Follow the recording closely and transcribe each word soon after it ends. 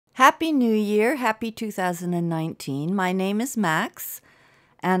Happy New Year, happy 2019. My name is Max,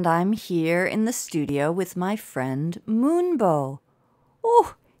 and I'm here in the studio with my friend Moonbow.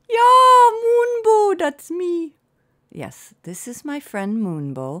 Oh, yeah, Moonbow, that's me. Yes, this is my friend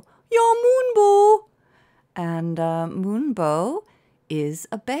Moonbow. Yeah, Moonbow. And Moonbow is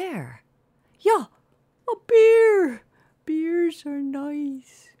a bear. Yeah, a bear. Bears are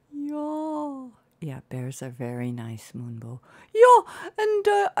nice. Yeah. Yeah, bears are very nice, Moonbow. Yeah, and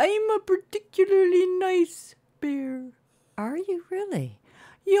I'm a particularly nice bear. Are you really?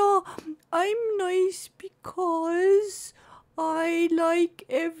 Yeah, I'm nice because I like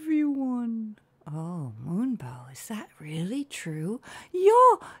everyone. Oh, Moonbow, is that really true?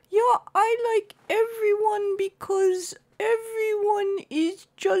 Yeah, I like everyone because everyone is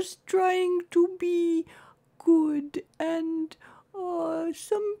just trying to be good, and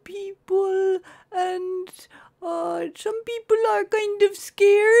some people are kind of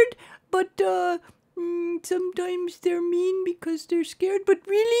scared, but sometimes they're mean because they're scared, but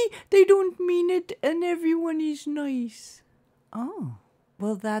really they don't mean it, and everyone is nice. Oh,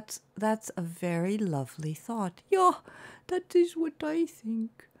 well, that's a very lovely thought. Yeah, that is what I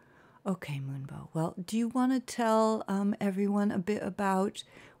think. Okay, Moonbow. Well, do you want to tell everyone a bit about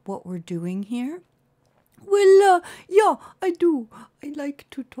what we're doing here? Well, yeah, I do. I like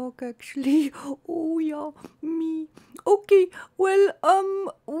to talk, actually. Oh, yeah, me. Okay, well,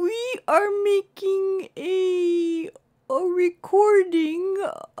 we are making a recording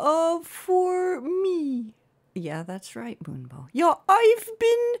for me. Yeah, that's right, Moonbow. Yeah, I've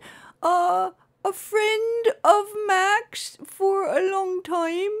been a friend of Max for a long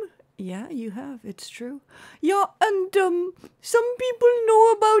time. Yeah, you have. It's true. Yeah, and some people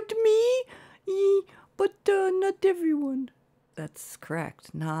know about me, but not everyone. That's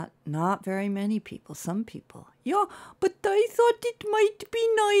correct. Not very many people. Some people. Yeah, but I thought it might be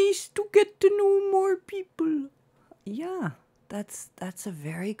nice to get to know more people. Yeah, that's a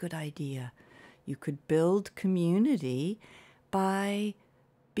very good idea. You could build community by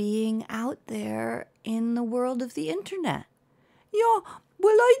being out there in the world of the internet. Yeah,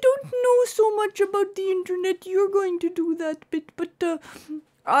 well, I don't know so much about the internet. You're going to do that bit, but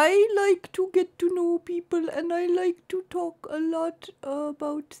I like to get to know people, and I like to talk a lot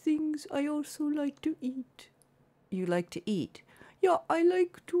about things. I also like to eat. You like to eat? Yeah, I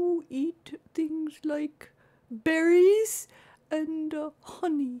like to eat things like berries and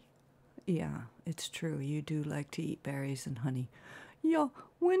honey. Yeah, it's true. You do like to eat berries and honey. Yeah,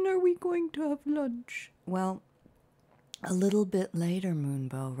 when are we going to have lunch? Well, a little bit later,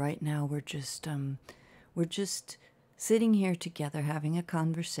 Moonbow. Right now we're just sitting here together having a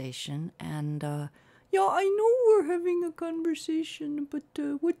conversation, and yeah, I know we're having a conversation, but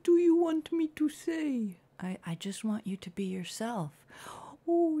what do you want me to say? I just want you to be yourself.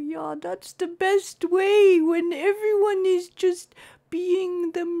 Oh, yeah, that's the best way, when everyone is just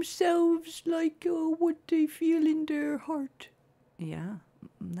being themselves, like what they feel in their heart. Yeah,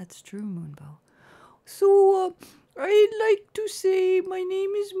 that's true, Moonbow. So, I'd like to say my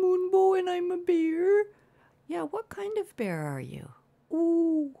name is Moonbow and I'm a bear. Yeah, what kind of bear are you?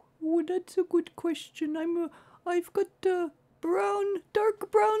 Oh, that's a good question. I've got dark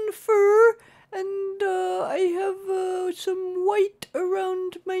brown fur, and I have some white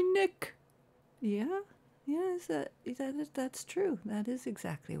around my neck. Yeah, yeah, that's true. That is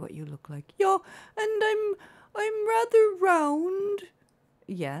exactly what you look like. Yeah, and I'm rather round.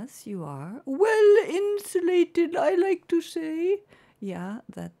 Yes, you are. Well insulated, I like to say. Yeah,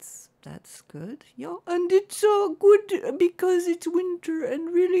 that's good. Yeah, and it's good because it's winter,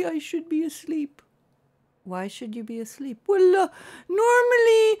 and really I should be asleep. Why should you be asleep? Well,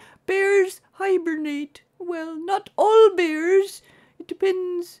 normally bears hibernate. Well, not all bears. It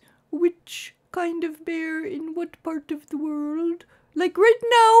depends which kind of bear in what part of the world. Like right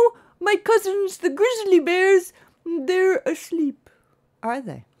now, my cousins, the grizzly bears, they're asleep. Are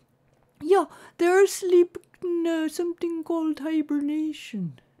they? Yeah, they're asleep in something called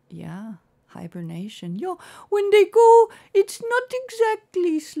hibernation. Yeah, hibernation. Yeah, when they go, it's not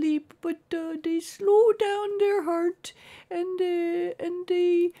exactly sleep, but they slow down their heart, and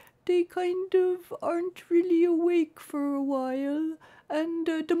they kind of aren't really awake for a while. And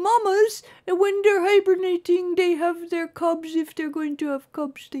the mamas, when they're hibernating, they have their cubs. If they're going to have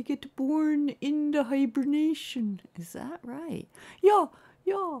cubs, they get born in the hibernation. Is that right? Yeah,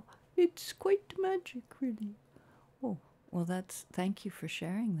 yeah. It's quite magic, really. Oh, well, thank you for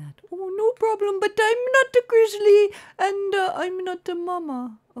sharing that. Oh, no problem, but I'm not a grizzly, and I'm not a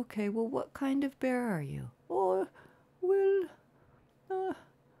mama. Okay, well, what kind of bear are you? Oh, well,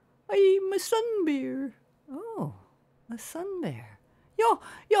 I'm a sun bear. Oh, a sun bear. Yeah,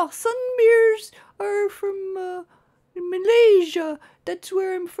 yeah, sun bears are from Malaysia. That's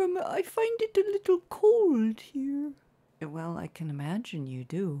where I'm from. I find it a little cold here. Well, I can imagine you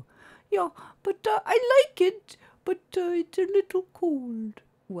do. Yeah, but I like it, but it's a little cold.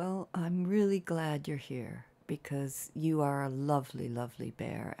 Well, I'm really glad you're here because you are a lovely, lovely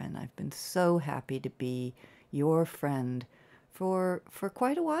bear, and I've been so happy to be your friend for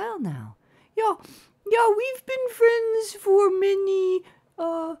quite a while now. Yeah, yeah, we've been friends for many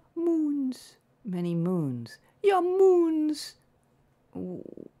moons. Many moons. Yeah, moons.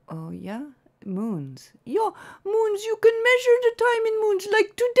 Oh, yeah? Moons. Yeah, moons. You can measure the time in moons.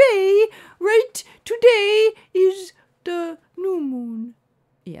 Like today, right? Today is the new moon.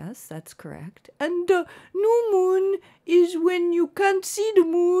 Yes, that's correct. And the new moon is when you can't see the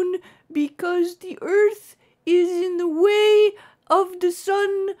moon because the earth is in the way of the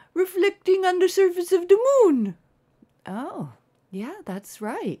sun reflecting on the surface of the moon. Oh, yeah, that's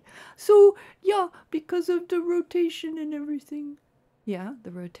right. So, yeah, because of the rotation and everything. Yeah,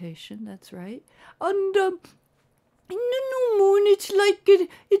 the rotation, that's right. And in the new moon, it's like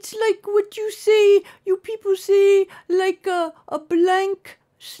what you say, you people say, like a blank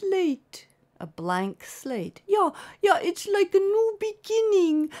slate. A blank slate. Yeah, yeah, it's like a new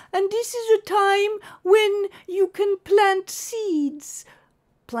beginning. And this is a time when you can plant seeds.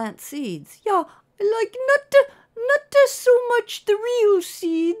 Plant seeds? Yeah, like not so much the real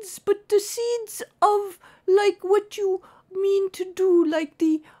seeds, but the seeds of like what you mean to do, like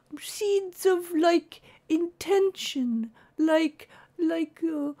the seeds of like intention, like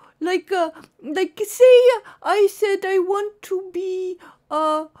say I said I want to be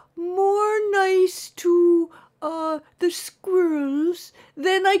more nice to the squirrels,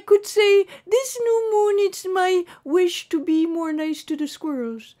 then I could say this new moon it's my wish to be more nice to the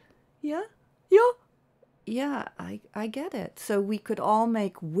squirrels. Yeah? Yeah? Yeah, I get it. So we could all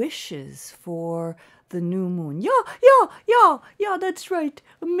make wishes for the new moon. Yeah, yeah, yeah, yeah, that's right.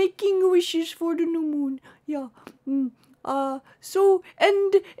 Making wishes for the new moon. Yeah. So,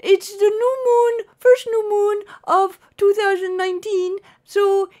 and it's the new moon, first new moon of 2019.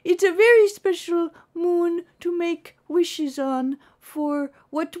 So it's a very special moon to make wishes on for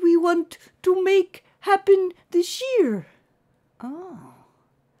what we want to make happen this year. Oh.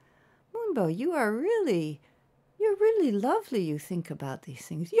 Moonbow, you're really lovely. You think about these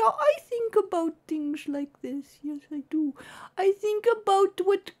things. Yeah, I think about things like this. Yes, I do. I think about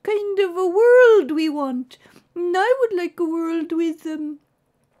what kind of a world we want. And I would like a world with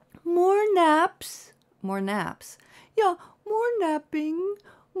more naps. More naps. Yeah, more napping,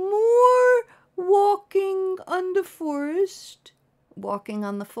 more walking on the forest. Walking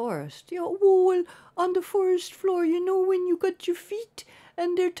on the forest. Yeah, well, on the forest floor. You know when you got your feet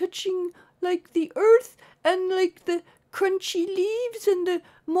and they're touching like the earth and like the crunchy leaves and the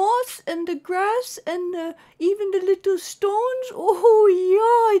moss and the grass and even the little stones. Oh,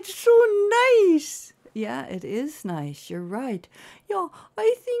 yeah, it's so nice. Yeah, it is nice. You're right. Yeah,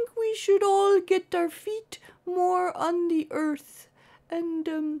 I think we should all get our feet more on the earth and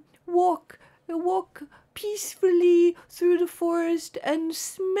walk peacefully through the forest and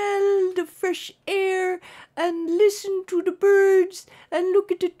smell the fresh air and listen to the birds and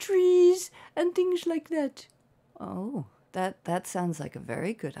look at the trees and things like that. Oh, that sounds like a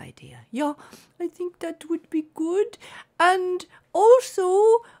very good idea. Yeah, I think that would be good. And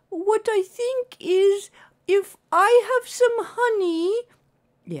also, what I think is if I have some honey,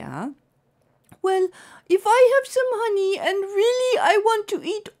 yeah, well, if I have some honey and really I want to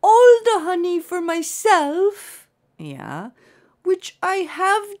eat all the honey for myself, yeah, which I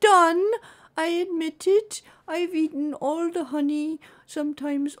have done, I admit it, I've eaten all the honey,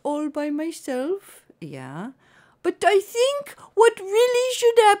 sometimes all by myself, yeah. But I think what really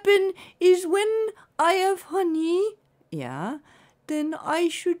should happen is when I have honey, yeah, then I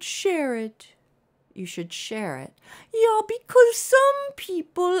should share it. You should share it. Yeah, because some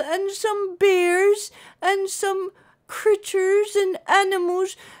people and some bears and some critters and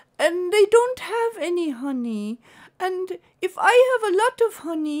animals and they don't have any honey. And if I have a lot of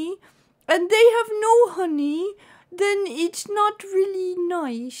honey and they have no honey, then it's not really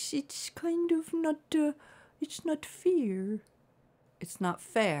nice. It's kind of not, it's not fair. It's not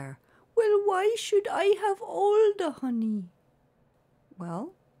fair. Well, why should I have all the honey?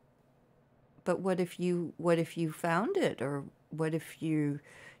 Well, but what if you found it, or what if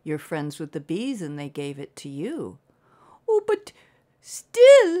you're friends with the bees and they gave it to you? Oh, but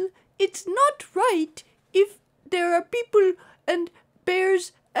still, it's not right if there are people and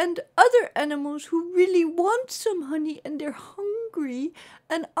bears and other animals who really want some honey and they're hungry,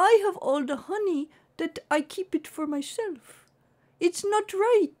 and I have all the honey that I keep it for myself. It's not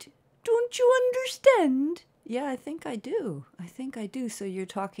right. Don't you understand? Yeah, I think I do. So you're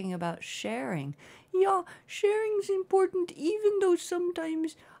talking about sharing. Yeah, sharing's important, even though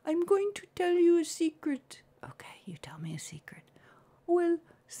sometimes I'm going to tell you a secret. Okay, you tell me a secret. Well,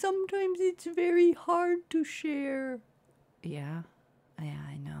 sometimes it's very hard to share. Yeah,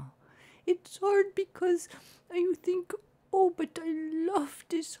 I know. It's hard because you think, oh, but I love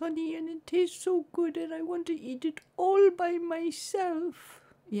this honey and it tastes so good and I want to eat it all by myself.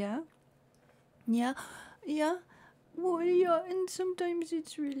 Yeah? Yeah, yeah. Well, yeah, and sometimes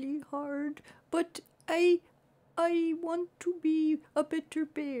it's really hard, but I want to be a better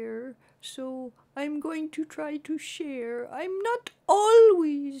bear, so I'm going to try to share. I'm not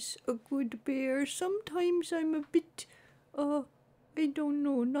always a good bear. Sometimes I'm a bit, I don't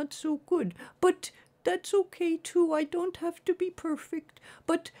know, not so good. But that's okay too. I don't have to be perfect,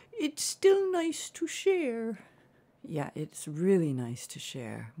 but it's still nice to share. Yeah, it's really nice to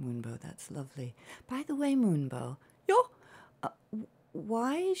share, Moonbow. That's lovely. By the way, Moonbow, uh,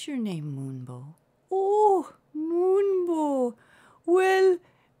 why is your name Moonbow? Oh, Moonbow. Well,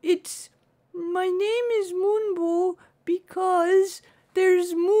 it's my name is Moonbow because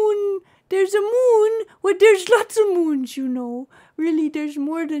there's a moon. Well, there's lots of moons, you know. Really, there's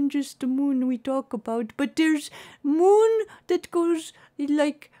more than just the moon we talk about, but there's moon that goes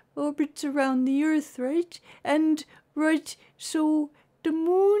like orbits around the earth, right? And right, so the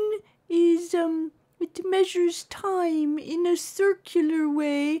moon is it measures time in a circular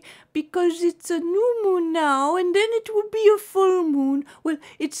way because it's a new moon now, and then it will be a full moon. Well,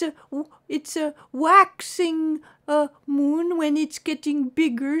 it's a waxing moon when it's getting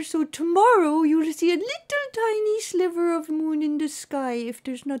bigger. So tomorrow you'll see a little tiny sliver of moon in the sky if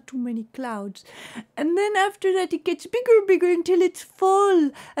there's not too many clouds. And then after that it gets bigger until it's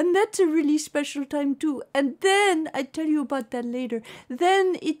full. And that's a really special time too. And then, I tell you about that later,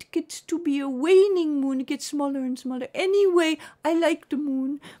 then it gets to be a waning moon. It gets smaller and smaller. Anyway, I like the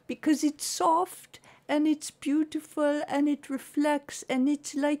moon because it's soft and it's beautiful and it reflects and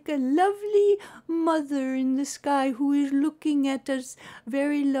it's like a lovely mother in the sky who is looking at us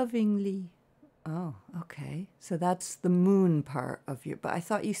very lovingly. Oh, okay. So that's the moon part of you. But I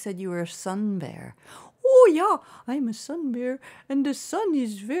thought you said you were a sun bear. Oh, yeah, I'm a sun bear, and the sun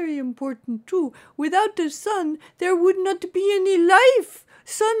is very important too. Without the sun, there would not be any life.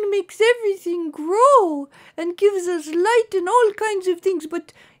 Sun makes everything grow and gives us light and all kinds of things.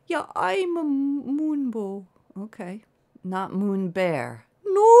 But yeah, I'm a Moonbow. Okay. Not moon bear.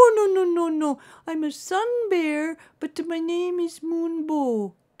 No. I'm a sun bear, but my name is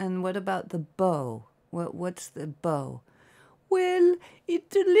Moonbow. And what about the bow? What's the bow? Well,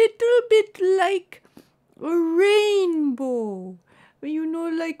 it's a little bit like a rainbow. You know,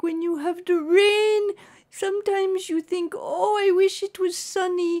 like when you have the rain, sometimes you think, oh, I wish it was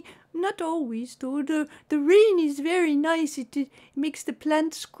sunny. Not always, though. The rain is very nice. It makes the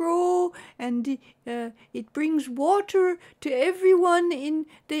plants grow, and it brings water to everyone. We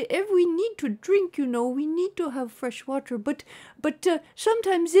need to drink, you know. We need to have fresh water. But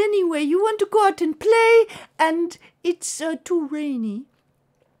sometimes anyway, you want to go out and play, and it's too rainy.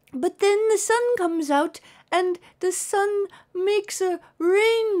 But then the sun comes out, and the sun makes a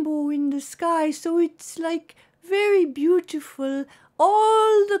rainbow in the sky, so it's like very beautiful.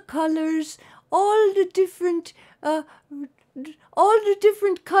 All the colors, all the different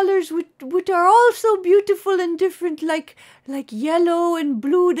colors which are all so beautiful and different, like yellow and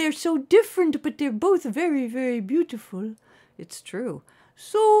blue. They're so different, but they're both very, very beautiful. It's true.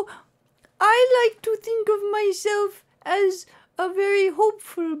 So I like to think of myself as a very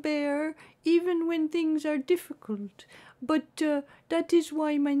hopeful bear, even when things are difficult. But that is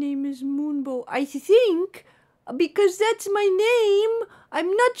why my name is Moonbow. I think, because that's my name.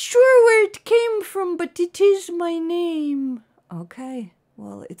 I'm not sure where it came from, but it is my name. Okay.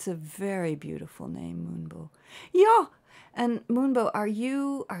 Well, it's a very beautiful name, Moonbow. Yeah. And Moonbow, are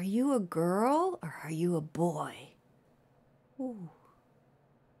you a girl or are you a boy? Ooh.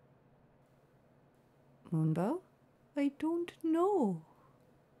 Moonbow? I don't know.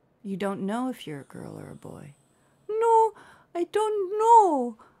 You don't know if you're a girl or a boy? No, I don't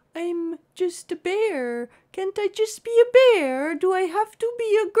know. I'm just a bear. Can't I just be a bear? Do I have to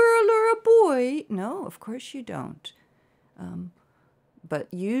be a girl or a boy? No, of course you don't.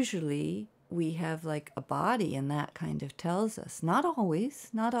 But usually we have like a body, and that kind of tells us. Not always.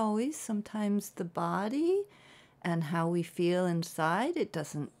 Sometimes the body and how we feel inside, it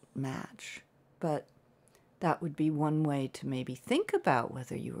doesn't match. But that would be one way to maybe think about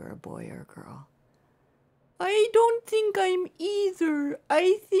whether you were a boy or a girl. I don't think I'm either.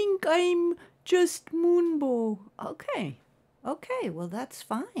 I think I'm just Moonbow. Okay. Okay, well, that's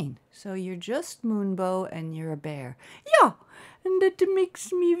fine. So you're just Moonbow and you're a bear. Yeah, and that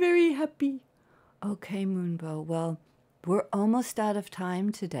makes me very happy. Okay, Moonbow. Well, we're almost out of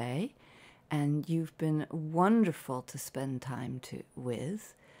time today, and you've been wonderful to spend time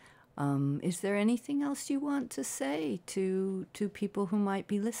with. Is there anything else you want to say to people who might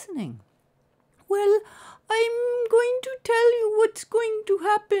be listening? Well, I'm going to tell you what's going to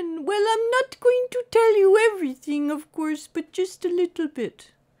happen. Well, I'm not going to tell you everything, of course, but just a little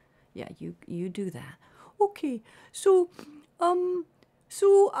bit. Yeah, you do that. Okay, so I've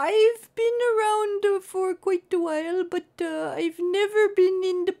been around for quite a while, but I've never been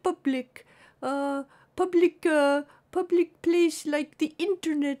in the uh, public, public place like the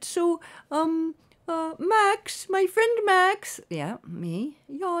internet. So, Max, my friend Max. Yeah, me.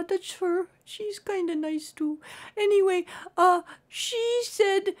 Yeah, that's her. She's kind of nice too. Anyway, she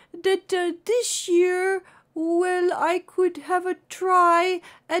said that this year, well, I could have a try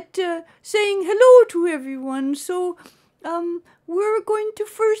at saying hello to everyone. So, we're going to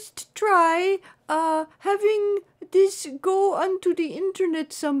first try having this go onto the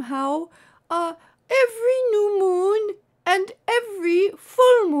internet somehow. Every new moon and every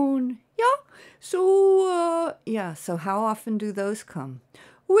full moon. Yeah. So, yeah. So, how often do those come?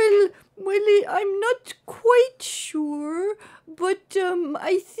 Well, I'm not quite sure, but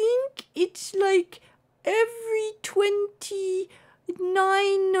I think it's like every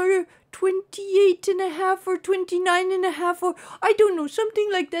 29 or 28 and a half or 29 and a half, or I don't know, something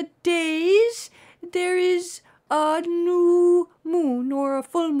like that days, there is a new moon or a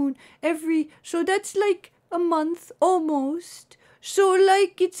full moon so that's like a month almost. So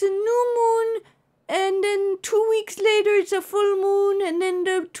like it's a new moon, and then 2 weeks later it's a full moon, and then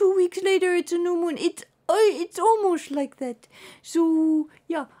 2 weeks later it's a new moon. It's almost like that. So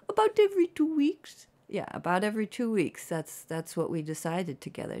yeah, about every 2 weeks. Yeah, about every 2 weeks. That's what we decided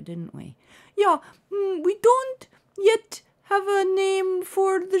together, didn't we? Yeah, we don't yet have a name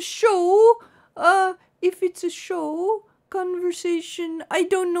for the show. If it's a show, conversation, I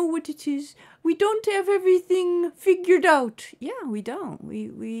don't know what it is. We don't have everything figured out. Yeah, we don't.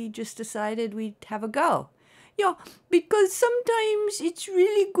 We just decided we'd have a go. Yeah, because sometimes it's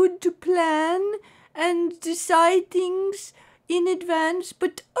really good to plan and decide things in advance,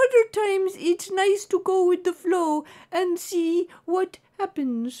 but other times it's nice to go with the flow and see what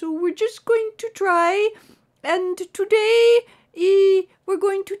happens. So we're just going to try, and today we're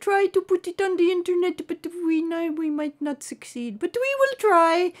going to try to put it on the internet, but we know we might not succeed, but we will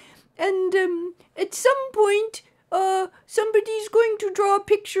try. And at some point, somebody's going to draw a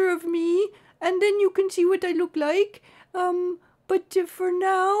picture of me, and then you can see what I look like. But for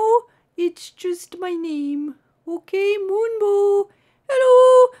now, it's just my name. Okay, Moonbow.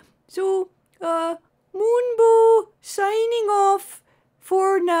 Hello. So, Moonbow signing off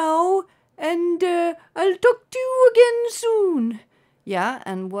for now, and I'll talk to you again soon. Yeah,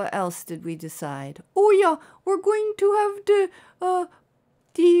 and what else did we decide? Oh yeah, we're going to have the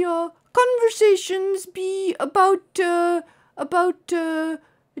conversations be about 10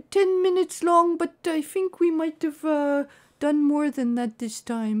 minutes long, but I think we might have done more than that this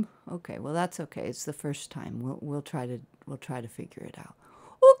time. Okay, well that's okay. It's the first time. We'll try to figure it out.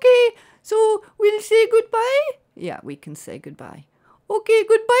 Okay, so we'll say goodbye. Yeah, we can say goodbye. Okay,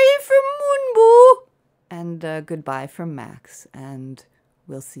 goodbye from Moonbow, and goodbye from Max, and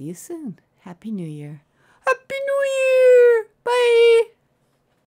we'll see you soon. Happy New Year.